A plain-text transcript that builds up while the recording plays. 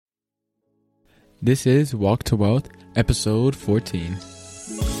This is Walk to Wealth, episode 14.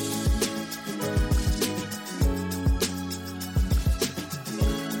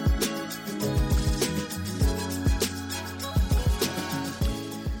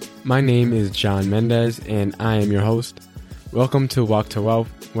 My name is John Mendez, and I am your host. Welcome to Walk to Wealth,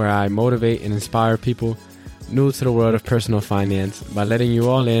 where I motivate and inspire people new to the world of personal finance by letting you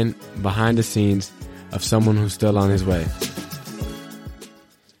all in behind the scenes of someone who's still on his way.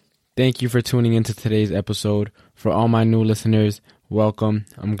 Thank you for tuning into today's episode. For all my new listeners, welcome.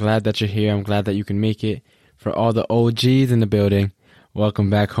 I'm glad that you're here. I'm glad that you can make it. For all the OGs in the building, welcome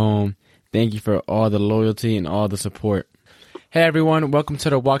back home. Thank you for all the loyalty and all the support. Hey everyone, welcome to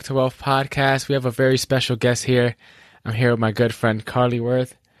the Walk to Wealth podcast. We have a very special guest here. I'm here with my good friend Carly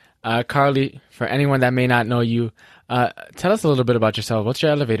Worth. Carly, for anyone that may not know you, tell us a little bit about yourself. What's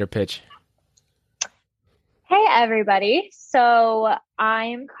your elevator pitch? Hey, everybody. So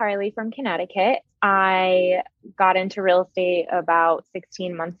I'm Carly from Connecticut. I got into real estate about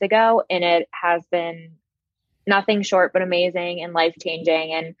 16 months ago, and it has been nothing short but amazing and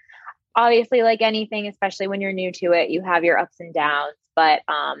life-changing. And obviously, like anything, especially when you're new to it, you have your ups and downs. But,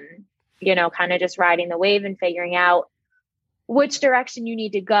 kind of just riding the wave and figuring out which direction you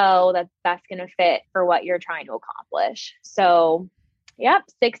need to go that's going to fit for what you're trying to accomplish. So,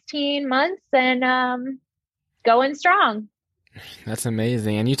 16 months and going strong. That's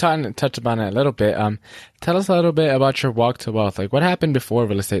amazing. And you touched upon it a little bit. Tell us a little bit about your walk to wealth. Like, what happened before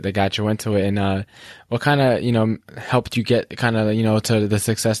real estate that got you into it, and what kind of helped you get to the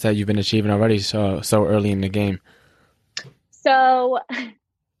success that you've been achieving already so early in the game? So,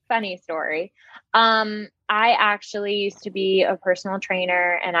 funny story. I actually used to be a personal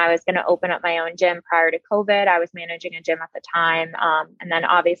trainer, and I was going to open up my own gym prior to COVID. I was managing a gym at the time. And then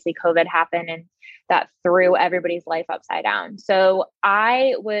obviously COVID happened, and that threw everybody's life upside down. So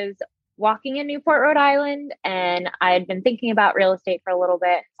I was walking in Newport, Rhode Island, and I had been thinking about real estate for a little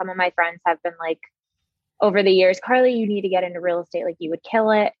bit. Some of my friends have been like, over the years, Carly, you need to get into real estate. Like, you would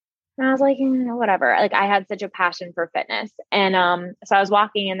kill it. And I was like, whatever. Like, I had such a passion for fitness. And so I was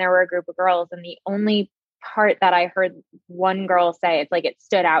walking, and there were a group of girls, and the only part that I heard one girl say, it's like it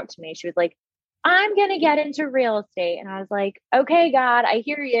stood out to me. She was like, I'm going to get into real estate. And I was like, okay, God, I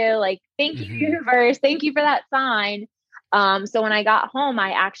hear you. Like, thank you, universe. Thank you for that sign. So when I got home, I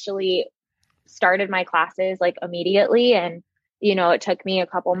actually started my classes like immediately. And, it took me a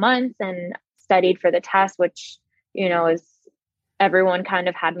couple months and studied for the test, which, is everyone kind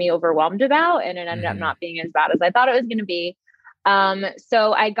of had me overwhelmed about. And it ended up not being as bad as I thought it was going to be.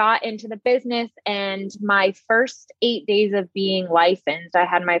 So I got into the business, and my first 8 days of being licensed, I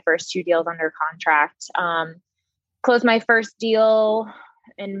had my first 2 deals under contract, closed my first deal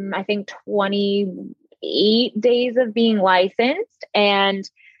in, I think, 28 days of being licensed. And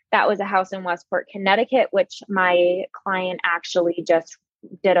that was a house in Westport, Connecticut, which my client actually just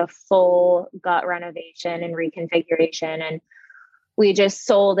did a full gut renovation and reconfiguration. And we just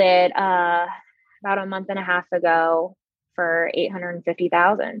sold it, about a month and a half ago for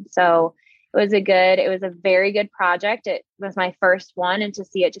 $850,000. So it was a very good project. It was my first one, and to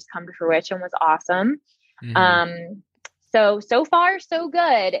see it just come to fruition was awesome. So far, so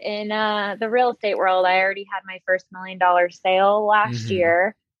good in the real estate world. I already had my first $1 million sale last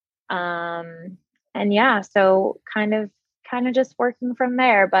year. So kind of just working from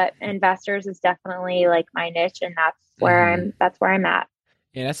there, but investors is definitely like my niche, and that's where I'm at.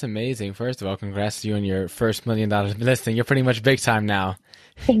 Yeah, that's amazing. First of all, congrats to you on your first $1 million listing. You're pretty much big time now.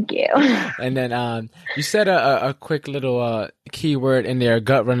 Thank you. And then you said a quick little keyword in there,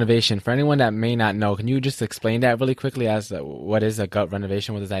 gut renovation. For anyone that may not know, can you just explain that really quickly as what is a gut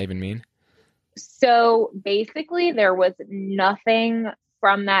renovation? What does that even mean? So basically, there was nothing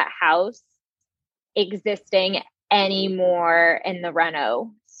from that house existing anymore in the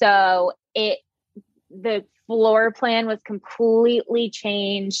reno. So the floor plan was completely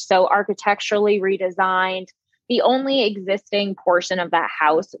changed. So architecturally redesigned. The only existing portion of that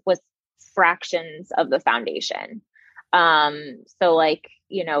house was fractions of the foundation. So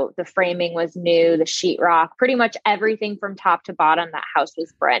the framing was new, the sheetrock, pretty much everything from top to bottom, that house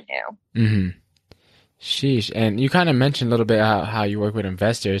was brand new. Sheesh. And you kind of mentioned a little bit how you work with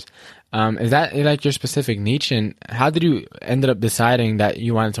investors. Is that like your specific niche? And how did you ended up deciding that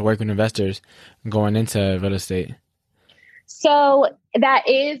you wanted to work with investors going into real estate? So that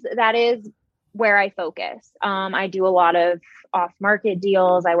is where I focus. I do a lot of off-market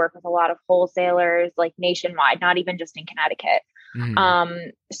deals. I work with a lot of wholesalers, like nationwide, not even just in Connecticut.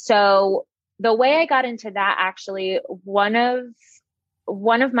 So the way I got into that, actually, one of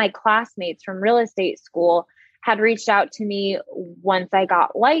my classmates from real estate school had reached out to me once I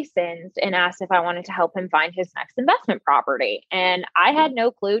got licensed and asked if I wanted to help him find his next investment property. And I had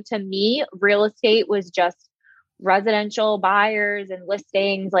no clue. To me, real estate was just residential buyers and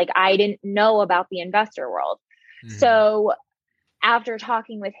listings. Like, I didn't know about the investor world. Mm-hmm. So after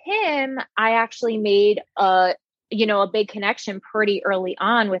talking with him, I actually made a big connection pretty early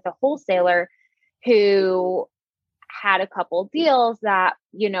on with a wholesaler who had a couple deals that,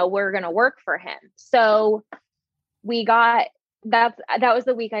 were going to work for him. So that was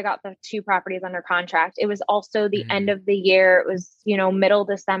the week I got the 2 properties under contract. It was also the end of the year. It was, middle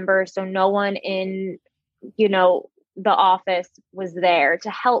December. So no one in, the office was there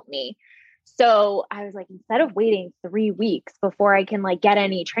to help me. So I was like, instead of waiting 3 weeks before I can get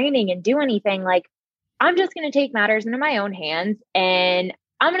any training and do anything, I'm just going to take matters into my own hands, and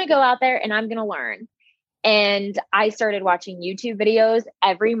I'm going to go out there and I'm going to learn. And I started watching YouTube videos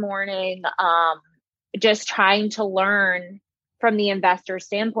every morning, just trying to learn from the investor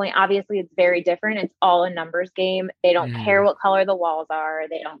standpoint. Obviously, it's very different. It's all a numbers game. They don't care what color the walls are.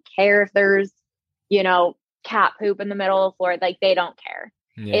 They don't care if there's, cat poop in the middle of the floor. They don't care.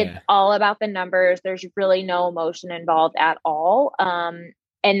 Yeah. It's all about the numbers. There's really no emotion involved at all.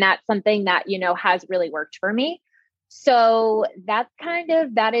 And that's something that, has really worked for me. So that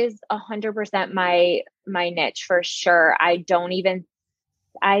is 100% my niche for sure. I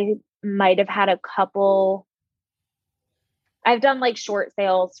might have had a couple, I've done short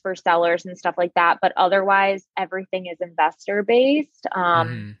sales for sellers and stuff like that, but otherwise everything is investor based,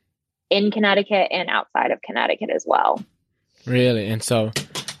 in Connecticut and outside of Connecticut as well. Really? And so,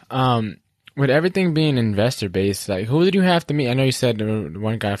 with everything being investor based, who did you have to meet? I know you said the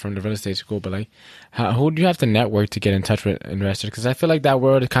one guy from the real estate school, but who do you have to network to get in touch with investors? Because I feel like that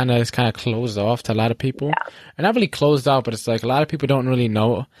world is kind of closed off to a lot of people. Yeah. And not really closed off, but it's a lot of people don't really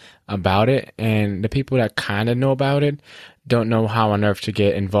know about it, and the people that kind of know about it don't know how on earth to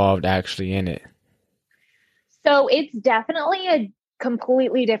get involved actually in it. So it's definitely a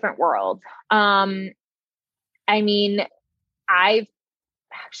completely different world. I mean, I've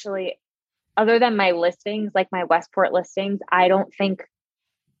actually, other than my listings, my Westport listings, I don't think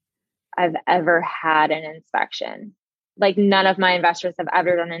I've ever had an inspection. None of my investors have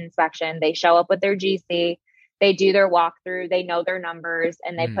ever done an inspection. They show up with their GC, they do their walkthrough, they know their numbers,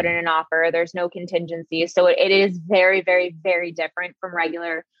 and they put in an offer. There's no contingency. So it is very, very, very different from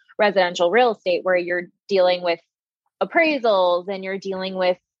regular residential real estate, where you're dealing with appraisals and you're dealing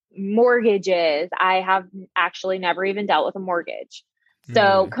with mortgages. I have actually never even dealt with a mortgage.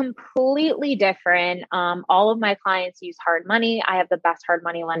 So completely different. All of my clients use hard money. I have the best hard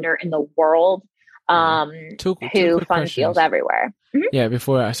money lender in the world, two who funds deals everywhere. Mm-hmm.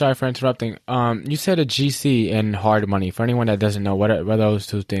 Yeah. Sorry for interrupting. You said a GC and hard money. For anyone that doesn't know, what are those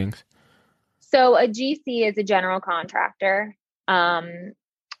two things? So a GC is a general contractor.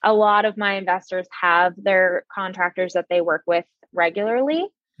 A lot of my investors have their contractors that they work with regularly.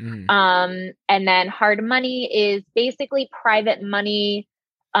 And then hard money is basically private money.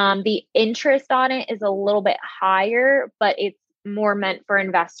 The interest on it is a little bit higher, but it's more meant for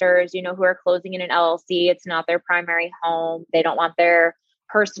investors, who are closing in an LLC. It's not their primary home. They don't want their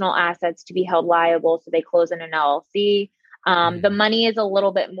personal assets to be held liable, so they close in an LLC. The money is a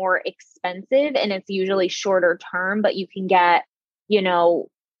little bit more expensive, and it's usually shorter term, but you can get,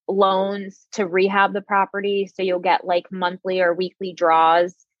 loans to rehab the property. So you'll get monthly or weekly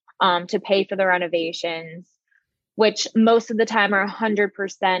draws to pay for the renovations, which most of the time are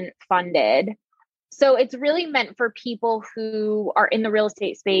 100% funded. So it's really meant for people who are in the real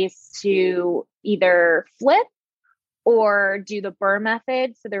estate space to either flip or do the BRRRR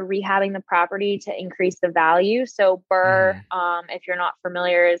method. So they're rehabbing the property to increase the value. So BRRRR, if you're not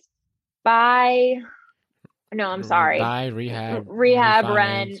familiar, is buy, rehab,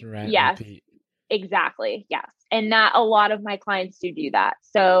 rent. Yes, repeat. Exactly. Yes. And that a lot of my clients do that.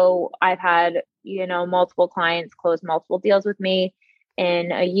 So I've had, multiple clients close multiple deals with me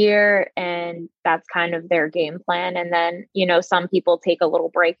in a year, and that's kind of their game plan. And then, some people take a little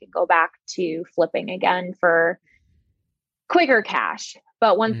break and go back to flipping again for quicker cash.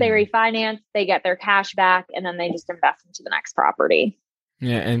 But once they refinance, they get their cash back, and then they just invest into the next property.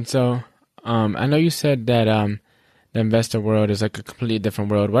 Yeah. And so, I know you said that, the investor world is a completely different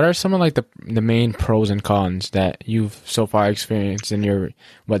world. What are some of the main pros and cons that you've so far experienced in your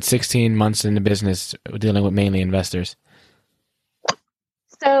 16 months in the business dealing with mainly investors?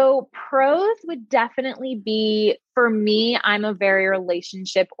 So pros would definitely be, for me, I'm a very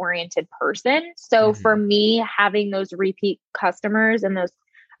relationship oriented person. So for me, having those repeat customers and those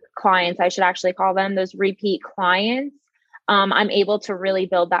clients, I should actually call them those repeat clients, I'm able to really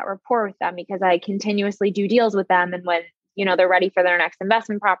build that rapport with them because I continuously do deals with them. And when, they're ready for their next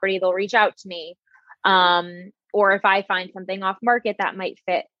investment property, they'll reach out to me. Or if I find something off market that might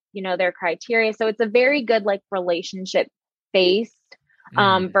fit, their criteria. So it's a very good like relationship based,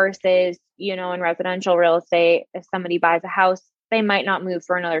 versus, in residential real estate, if somebody buys a house, they might not move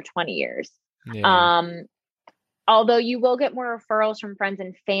for another 20 years. Yeah. Although you will get more referrals from friends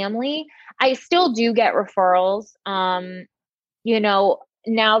and family, I still do get referrals. Now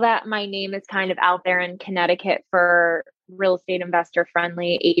that my name is kind of out there in Connecticut for real estate investor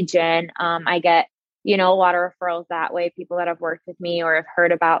friendly agent, I get, a lot of referrals that way, people that have worked with me or have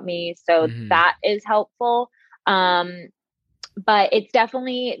heard about me. So that is helpful. But it's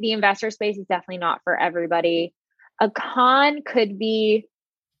definitely, the investor space is definitely not for everybody. A con could be,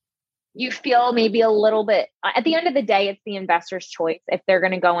 you feel maybe a little bit, at the end of the day, it's the investor's choice. If they're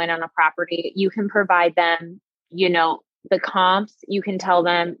going to go in on a property, you can provide them, the comps. You can tell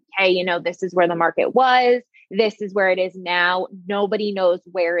them, hey, this is where the market was. This is where it is now. Nobody knows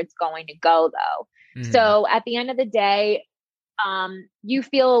where it's going to go though. So at the end of the day, you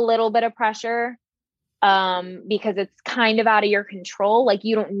feel a little bit of pressure, because it's kind of out of your control. Like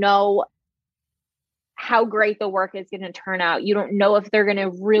you don't know how great the work is going to turn out. You don't know if they're going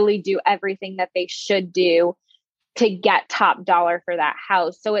to really do everything that they should do to get top dollar for that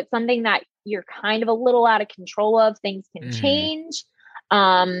house. So it's something that you're kind of a little out of control of. Things can change.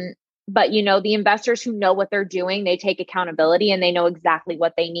 But the investors who know what they're doing, they take accountability and they know exactly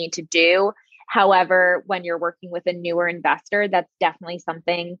what they need to do. However, when you're working with a newer investor, that's definitely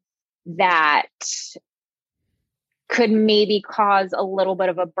something that could maybe cause a little bit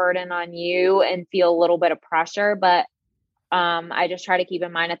of a burden on you and feel a little bit of pressure. But I just try to keep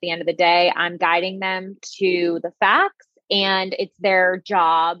in mind at the end of the day, I'm guiding them to the facts and it's their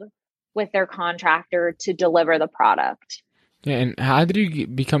job with their contractor to deliver the product. Yeah, and how did you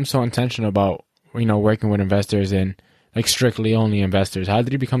become so intentional about, working with investors and like strictly only investors? How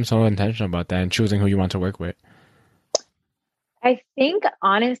did you become so intentional about that and choosing who you want to work with? I think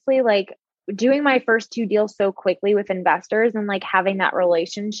honestly, like doing my first 2 deals so quickly with investors and like having that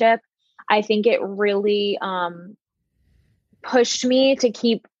relationship, I think it really pushed me to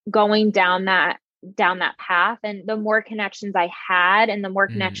keep going down that path. And the more connections I had and the more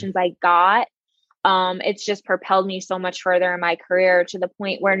connections I got, it's just propelled me so much further in my career to the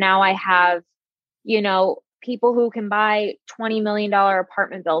point where now I have, people who can buy $20 million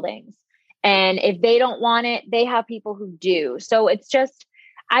apartment buildings. And if they don't want it, they have people who do. So it's just,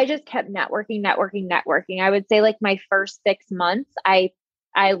 I just kept networking. I would say like my first 6 months, I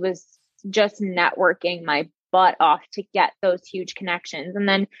was just networking my butt off to get those huge connections. And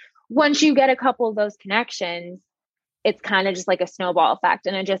then once you get a couple of those connections, it's kind of just like a snowball effect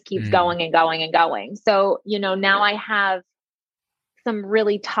and it just keeps going and going and going. So, now I have some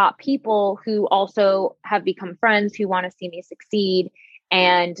really top people who also have become friends who want to see me succeed.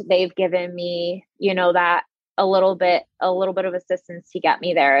 And they've given me, that a little bit of assistance to get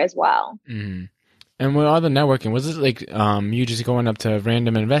me there as well. And with all the networking, was it like you just going up to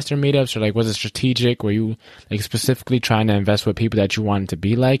random investor meetups, or like was it strategic? Were you like specifically trying to invest with people that you wanted to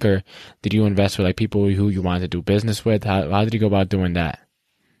be like, or did you invest with like people who you wanted to do business with? How did you go about doing that?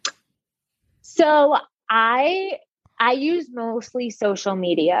 So I use mostly social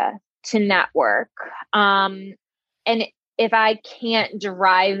media to network. And if I can't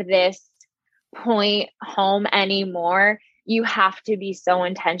drive this point home anymore, you have to be so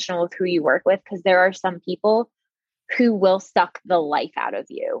intentional with who you work with, because there are some people who will suck the life out of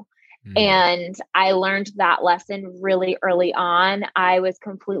you. And I learned that lesson really early on. I was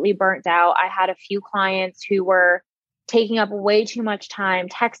completely burnt out. I had a few clients who were taking up way too much time,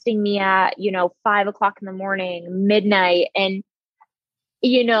 texting me at, 5 o'clock in the morning, midnight. And,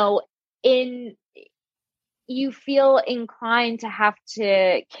 you feel inclined to have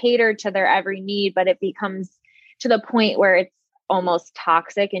to cater to their every need, but it becomes to the point where it's almost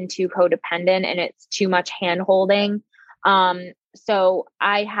toxic and too codependent and it's too much hand holding. So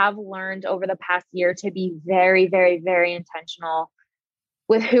I have learned over the past year to be very, very, very intentional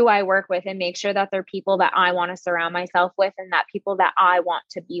with who I work with and make sure that they're people that I want to surround myself with and that people that I want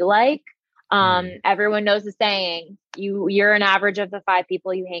to be like. Everyone knows the saying, you're an average of the 5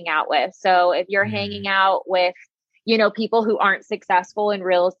 people you hang out with. So if you're hanging out with, people who aren't successful in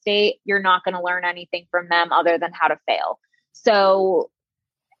real estate, you're not going to learn anything from them other than how to fail. So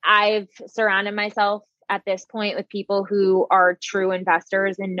I've surrounded myself at this point with people who are true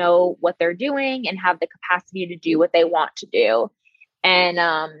investors and know what they're doing and have the capacity to do what they want to do. And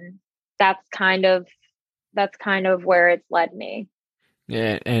that's kind of where it's led me.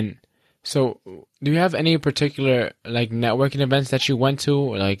 Yeah, and So, do you have any particular like networking events that you went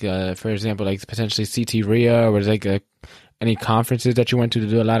to, like for example, like potentially CT RIA, or was like any conferences that you went to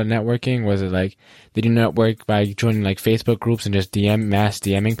do a lot of networking? Was it like did you network by joining like Facebook groups and just mass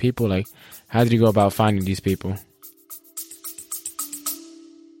DMing people? Like, how did you go about finding these people?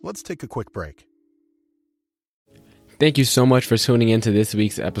 Let's take a quick break. Thank you so much for tuning into this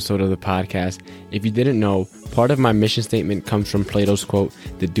week's episode of the podcast. If you didn't know, part of my mission statement comes from Plato's quote,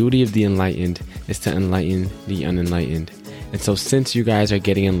 "The duty of the enlightened is to enlighten the unenlightened." And so since you guys are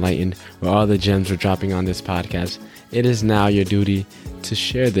getting enlightened with all the gems we're dropping on this podcast, it is now your duty to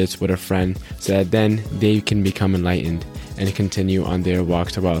share this with a friend so that then they can become enlightened and continue on their walk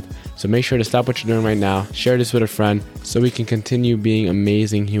to wealth. So make sure to stop what you're doing right now, share this with a friend so we can continue being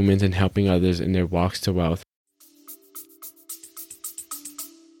amazing humans and helping others in their walks to wealth.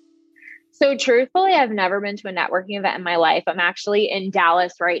 So truthfully, I've never been to a networking event in my life. I'm actually in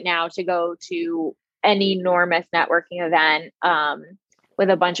Dallas right now to go to an enormous networking event with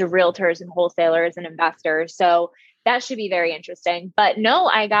a bunch of realtors and wholesalers and investors. So that should be very interesting. But no,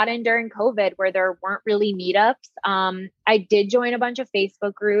 I got in during COVID where there weren't really meetups. I did join a bunch of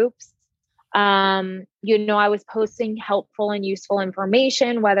Facebook groups. I was posting helpful and useful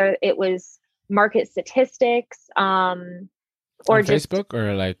information, whether it was market statistics, or on just Facebook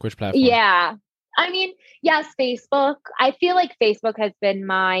or like which platform? Yeah. I mean, yes, Facebook. I feel like Facebook has been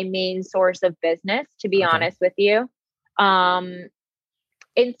my main source of business, to be honest with you. Instagram,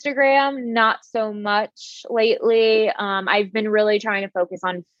 not so much lately. I've been really trying to focus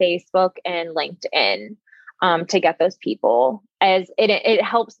on Facebook and LinkedIn to get those people, as it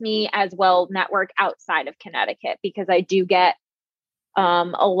helps me as well network outside of Connecticut, because I do get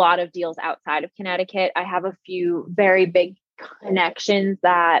a lot of deals outside of Connecticut. I have a few very big connections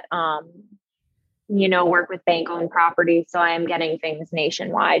that work with bank-owned properties, so I am getting things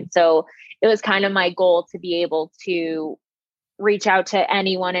nationwide. So it was kind of my goal to be able to reach out to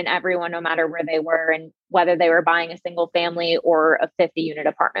anyone and everyone, no matter where they were and whether they were buying a single family or a 50-unit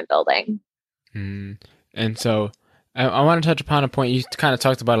apartment building. And so I want to touch upon a point you kind of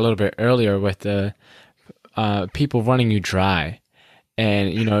talked about a little bit earlier with the people running you dry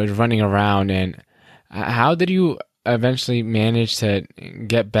and running around. And how did you eventually manage to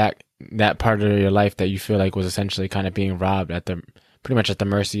get back that part of your life that you feel like was essentially kind of being robbed pretty much at the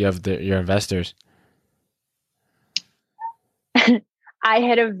mercy of your investors? I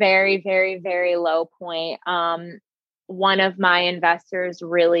hit a very, very, very low point. One of my investors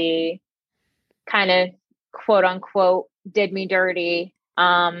really kind of quote unquote did me dirty.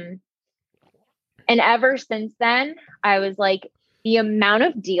 And ever since then, I was like, the amount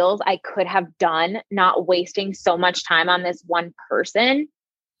of deals I could have done, not wasting so much time on this one person,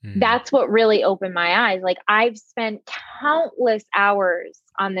 that's what really opened my eyes. Like, I've spent countless hours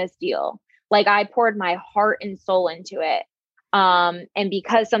on this deal. Like, I poured my heart and soul into it. And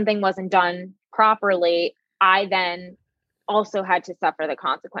because something wasn't done properly, I then also had to suffer the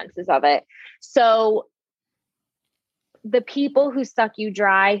consequences of it. So the people who suck you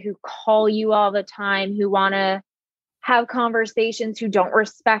dry, who call you all the time, who want to have conversations, who don't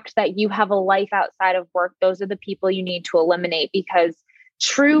respect that you have a life outside of work, those are the people you need to eliminate, because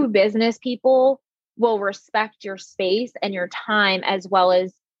true business people will respect your space and your time, as well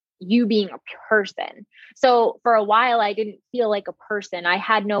as you being a person. So for a while, I didn't feel like a person. I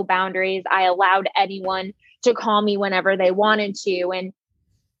had no boundaries. I allowed anyone to call me whenever they wanted to. And,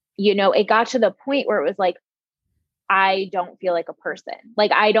 it got to the point where it was like, I don't feel like a person.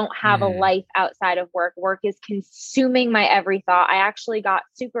 Like, I don't have a life outside of work. Work is consuming my every thought. I actually got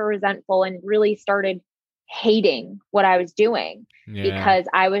super resentful and really started hating what I was doing because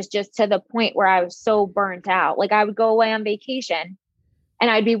I was just to the point where I was so burnt out. Like, I would go away on vacation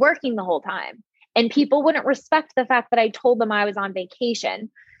and I'd be working the whole time, and people wouldn't respect the fact that I told them I was on vacation.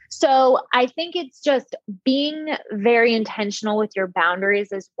 So I think it's just being very intentional with your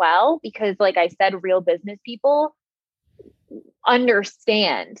boundaries as well, because like I said, real business people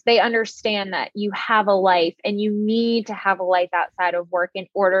they understand that you have a life and you need to have a life outside of work in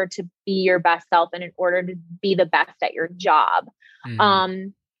order to be your best self and in order to be the best at your job.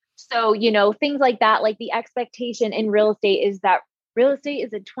 So, things like that, like the expectation in real estate is that real estate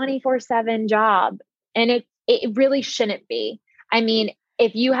is a 24/7 job, and it really shouldn't be. I mean,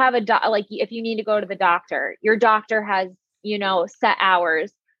 if you have if you need to go to the doctor, your doctor has, set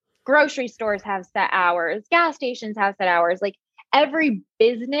hours. Grocery stores have set hours. Gas stations have set hours. Like, every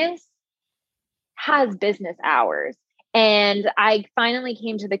business has business hours. And I finally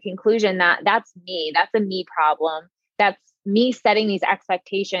came to the conclusion that that's me. That's a me problem. That's me setting these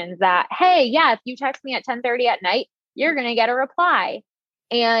expectations that, hey, yeah, if you text me at 10:30 at night, you're going to get a reply.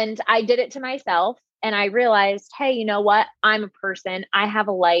 And I did it to myself, and I realized, hey, you know what? I'm a person, I have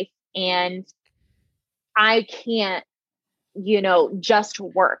a life, and I can't, just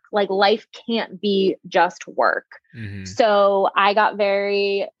work. Like, life can't be just work. Mm-hmm. So I got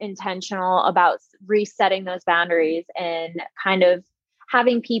very intentional about resetting those boundaries and kind of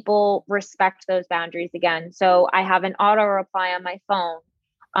having people respect those boundaries again. So I have an auto reply on my phone.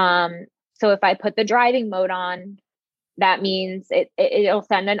 So if I put the driving mode on, that means it'll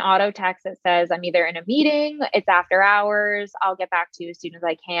send an auto text that says, I'm either in a meeting, it's after hours, I'll get back to you as soon as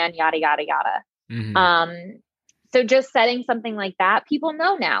I can, yada, yada, yada. Mm-hmm. So just setting something like that, people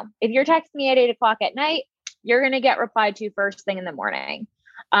know now. If you're texting me at 8:00 at night, you're going to get replied to first thing in the morning.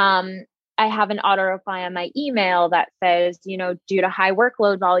 I have an auto reply on my email that says, due to high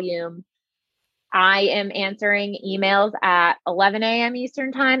workload volume, I am answering emails at 11 a.m.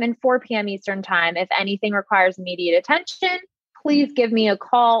 Eastern time and 4 p.m. Eastern time. If anything requires immediate attention, please give me a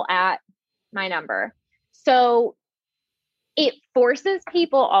call at my number. So it forces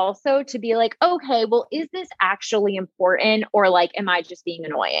people also to be like, okay, well, is this actually important? Or like, am I just being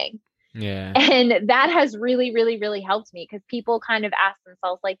annoying? Yeah. And that has really, really, really helped me, because people kind of ask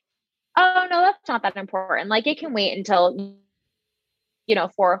themselves like, oh, no, that's not that important. Like, it can wait until,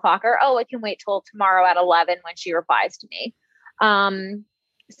 4:00, or, oh, it can wait till tomorrow at 11 when she replies to me.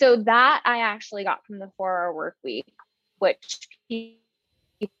 So that I actually got from the 4-hour work week, which people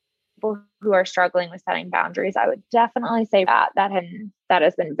who are struggling with setting boundaries, I would definitely say that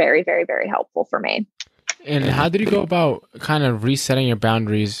has been very, very, very helpful for me. And how did you go about kind of resetting your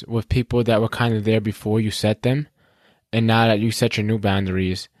boundaries with people that were kind of there before you set them? And now that you set your new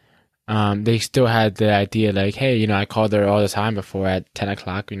boundaries, they still had the idea like, hey, I called her all the time before at 10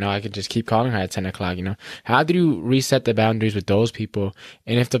 o'clock. I could just keep calling her at 10 o'clock. How did you reset the boundaries with those people?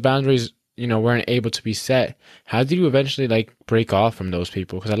 And if the boundaries, weren't able to be set, how did you eventually like break off from those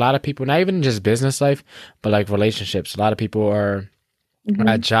people? Because a lot of people, not even just business life, but like relationships, a lot of people are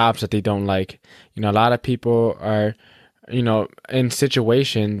at jobs that they don't like. A lot of people are, in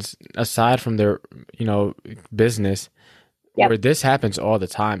situations aside from their, business, where this happens all the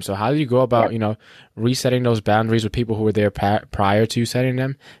time. So how do you go about, resetting those boundaries with people who were there prior to you setting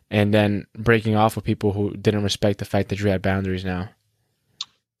them, and then breaking off with people who didn't respect the fact that you had boundaries now?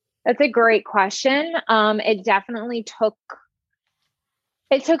 That's a great question. It definitely took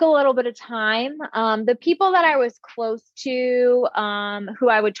a little bit of time. The people that I was close to, who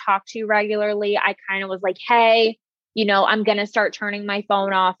I would talk to regularly, I kind of was like, hey, I'm going to start turning my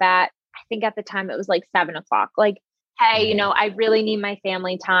phone off at, I think at the time it was like 7:00. Like, hey, I really need my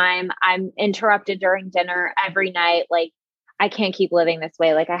family time. I'm interrupted during dinner every night. Like, I can't keep living this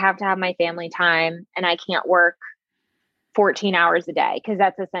way. Like, I have to have my family time, and I can't work 14 hours a day, because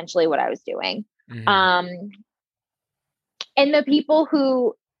that's essentially what I was doing. And the people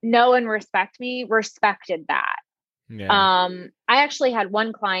who know and respect me respected that. Yeah. I actually had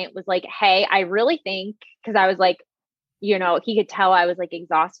one client was like, hey, I really think, because I was like, he could tell I was like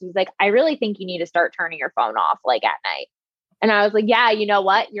exhausted. He's like, I really think you need to start turning your phone off like at night. And I was like, yeah, you know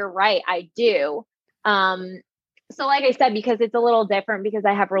what? You're right. I do. So like I said, because it's a little different, because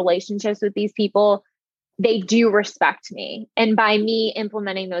I have relationships with these people, they do respect me. And by me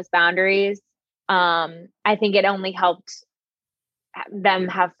implementing those boundaries, I think it only helped them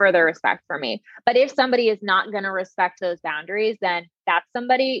have further respect for me. But if somebody is not going to respect those boundaries, then that's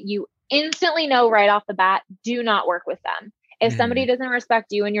somebody you instantly know right off the bat, do not work with them. If somebody doesn't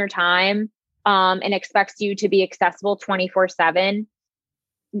respect you and your time, and expects you to be accessible 24/7,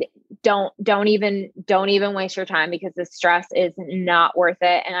 don't even waste your time, because the stress is not worth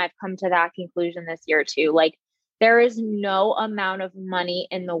it. And I've come to that conclusion this year too. Like, there is no amount of money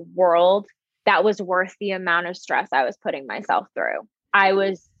in the world that was worth the amount of stress I was putting myself through. I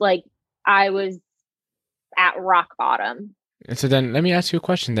was at rock bottom. And so then let me ask you a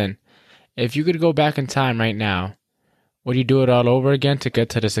question then. If you could go back in time right now, would you do it all over again to get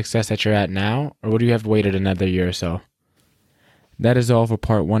to the success that you're at now? Or would you have waited another year or so? That is all for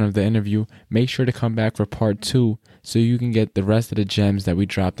part 1 of the interview. Make sure to come back for part 2 so you can get the rest of the gems that we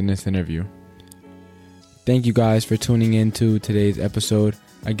dropped in this interview. Thank you guys for tuning in to today's episode.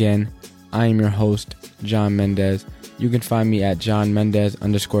 Again, I am your host, John Mendez. You can find me at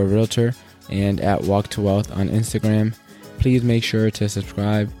JohnMendez_realtor and at Walk to Wealth on Instagram. Please make sure to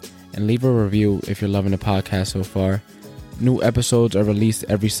subscribe and leave a review if you're loving the podcast so far. New episodes are released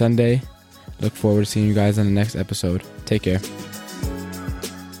every Sunday. Look forward to seeing you guys in the next episode. Take care.